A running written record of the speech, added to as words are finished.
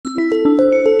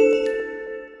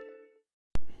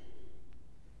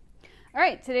All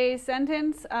right, today's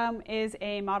sentence is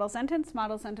a model sentence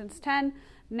 10,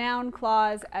 noun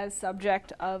clause as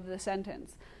subject of the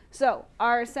sentence. So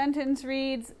our sentence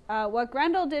reads, what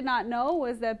Grendel did not know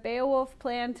was that Beowulf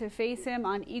planned to face him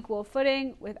on equal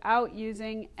footing without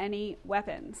using any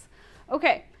weapons.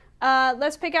 Okay,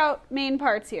 let's pick out main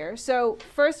parts here. So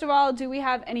first of all, do we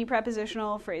have any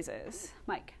prepositional phrases?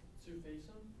 Mike? To face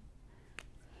him?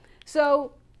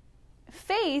 So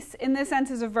face in this sense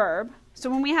is a verb. So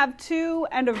when we have to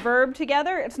and a verb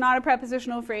together, it's not a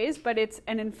prepositional phrase, but it's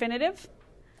an infinitive,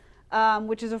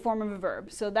 which is a form of a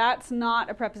verb. So that's not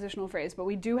a prepositional phrase, but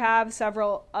we do have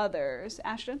several others.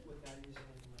 Ashton?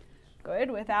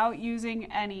 Good. Without using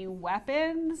any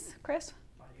weapons. Chris?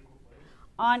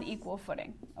 On equal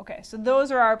footing. Okay, so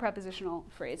those are our prepositional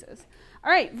phrases.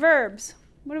 All right, verbs.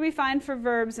 What do we find for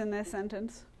verbs in this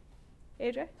sentence?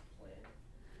 AJ?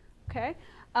 Okay.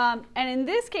 And in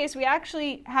this case, we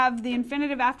actually have the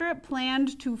infinitive after it,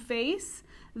 planned to face.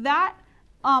 That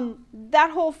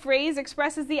whole phrase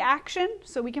expresses the action,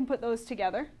 so we can put those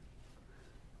together.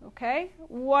 Okay.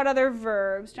 What other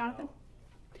verbs, Jonathan?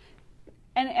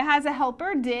 And it has a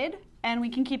helper, did, and we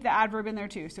can keep the adverb in there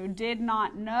too. So did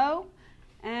not know.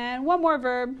 And one more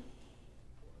verb,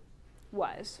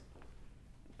 was.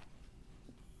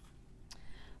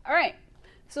 All right.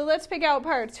 So let's pick out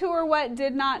parts. Who or what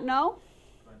did not know?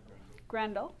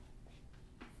 Grendel.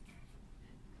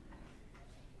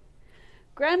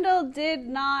 Grendel did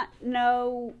not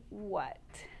know what?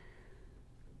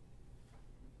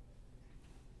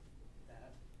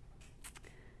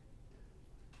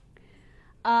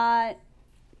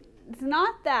 It's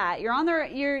not that. You're on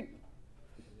the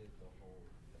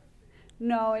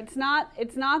No, it's not.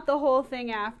 It's not the whole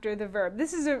thing after the verb.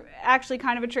 This is actually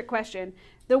kind of a trick question.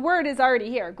 The word is already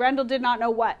here. Grendel did not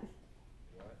know what?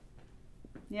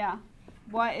 Yeah.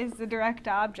 What is the direct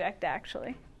object,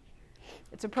 actually?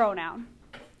 It's a pronoun.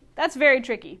 That's very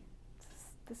tricky.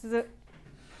 This is a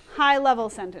high-level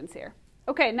sentence here.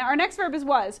 Okay, now our next verb is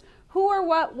was. Who or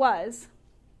what was?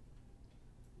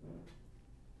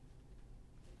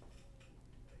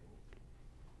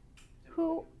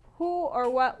 Who or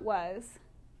what was?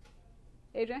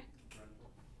 AJ?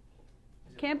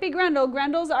 Can't be Grendel.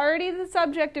 Grendel's already the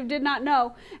subject of did not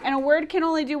know, and a word can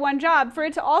only do one job. For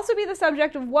it to also be the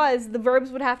subject of was, the verbs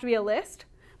would have to be a list,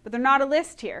 but they're not a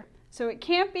list here. So it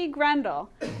can't be Grendel.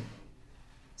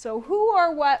 So who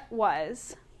or what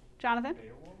was? Jonathan?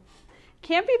 Beowulf?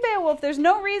 Can't be Beowulf. There's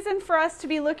no reason for us to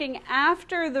be looking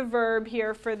after the verb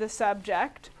here for the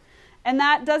subject, and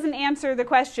that doesn't answer the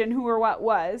question who or what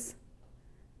was.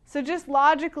 So just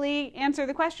logically answer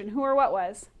the question, who or what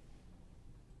was?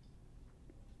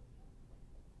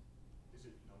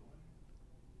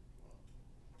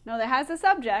 No, that has a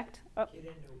subject. Oh.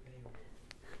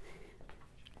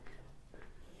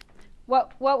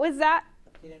 What was that?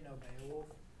 He didn't know Beowulf.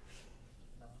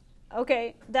 No.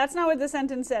 Okay, that's not what the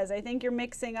sentence says. I think you're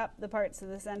mixing up the parts of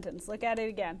the sentence. Look at it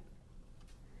again.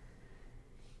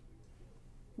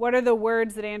 What are the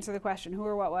words that answer the question? Who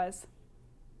or what was?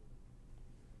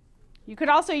 You could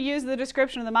also use the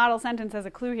description of the model sentence as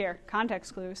a clue here.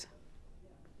 Context clues.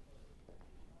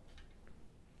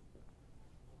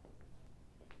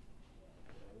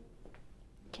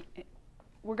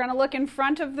 We're going to look in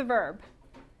front of the verb.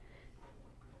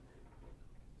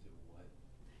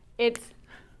 It's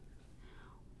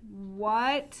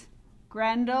what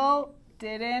Grendel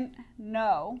didn't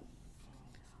know.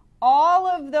 All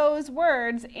of those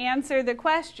words answer the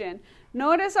question.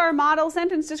 Notice our model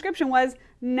sentence description was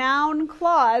noun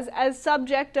clause as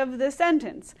subject of the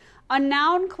sentence. A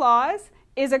noun clause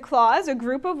is a clause, a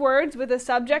group of words with a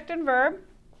subject and verb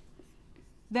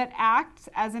that acts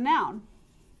as a noun.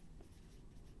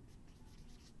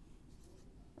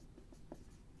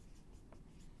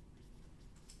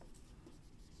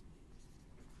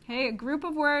 Okay, a group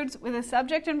of words with a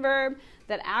subject and verb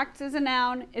that acts as a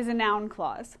noun is a noun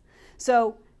clause.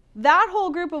 So that whole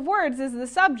group of words is the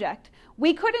subject.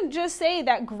 We couldn't just say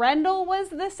that Grendel was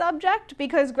the subject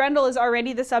because Grendel is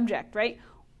already the subject, right,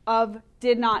 of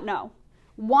did not know.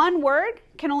 One word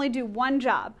can only do one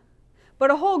job, but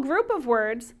a whole group of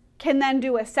words can then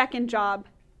do a second job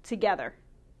together,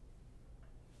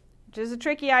 which is a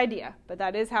tricky idea, but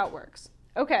that is how it works.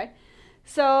 Okay,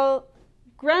 so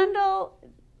Grendel...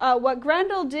 what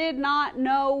Grendel did not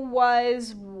know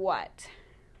was what?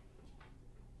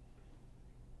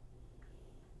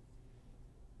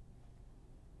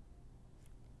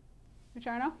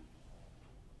 Richardo?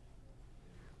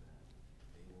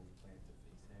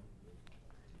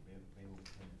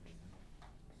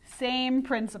 Same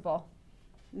principle.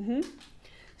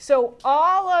 So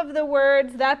all of the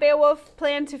words that Beowulf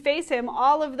planned to face him,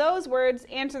 all of those words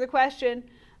answer the question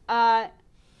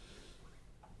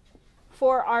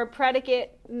for our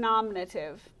predicate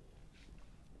nominative.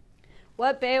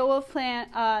 What Beowulf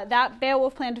that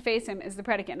Beowulf planned to face him is the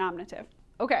predicate nominative.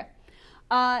 Okay.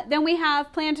 Then we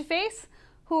have plan to face.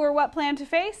 Who or what planned to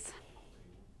face?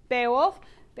 Beowulf.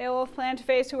 Beowulf planned to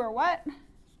face who or what?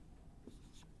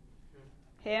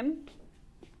 Him.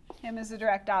 Him is the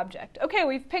direct object. Okay,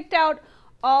 we've picked out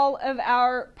all of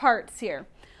our parts here.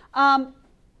 How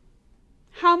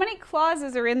many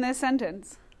clauses are in this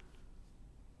sentence?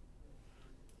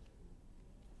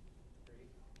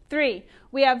 3.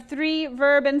 We have 3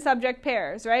 verb and subject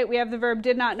pairs, right? We have the verb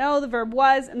did not know, the verb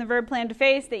was, and the verb planned to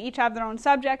face. They each have their own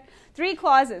subject. 3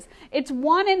 clauses. It's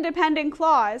one independent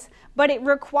clause, but it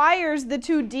requires the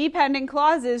 2 dependent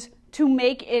clauses to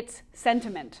make its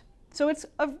sentiment. So it's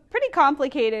a pretty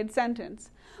complicated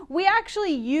sentence. We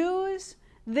actually use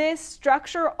this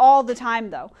structure all the time,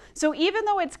 though. So even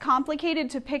though it's complicated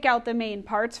to pick out the main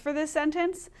parts for this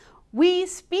sentence, we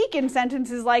speak in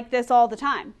sentences like this all the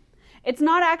time. It's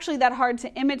not actually that hard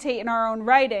to imitate in our own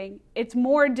writing. It's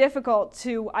more difficult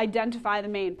to identify the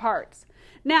main parts.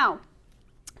 Now,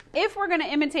 if we're going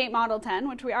to imitate Model 10,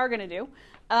 which we are going to do,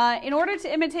 in order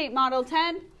to imitate Model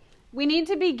 10, we need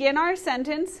to begin our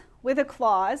sentence with a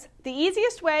clause. The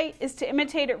easiest way is to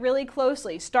imitate it really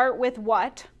closely. Start with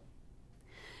what,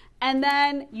 and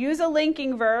then use a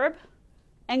linking verb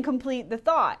and complete the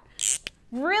thought.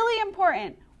 Really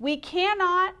important. We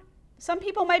cannot, some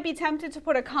people might be tempted to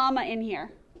put a comma in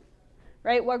here,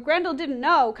 right? What Grendel didn't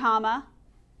know, comma.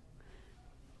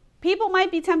 People might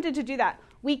be tempted to do that.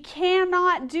 We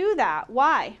cannot do that.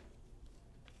 Why?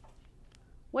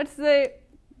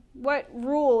 What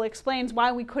rule explains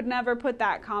why we could never put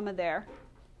that comma there?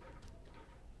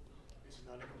 It's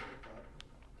not a complete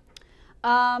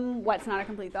thought. What's not a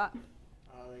complete thought?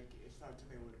 Like, it's not to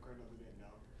me what Grendel didn't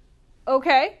know.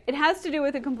 Okay, it has to do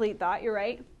with a complete thought, you're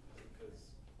right. Because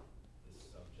the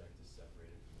subject is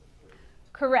separated from the verb.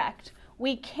 Correct.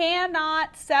 We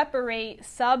cannot separate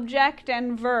subject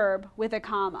and verb with a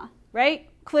comma, right?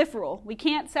 Cliff rule. We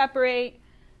can't separate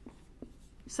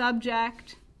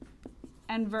subject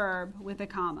and verb with a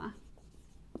comma.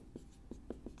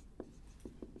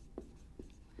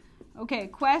 Okay,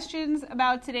 questions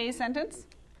about today's sentence?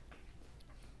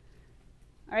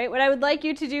 All right, what I would like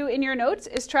you to do in your notes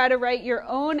is try to write your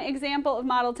own example of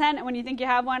Model 10, and when you think you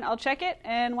have one, I'll check it,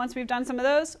 and once we've done some of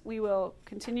those, we will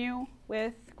continue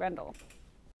with Grendel.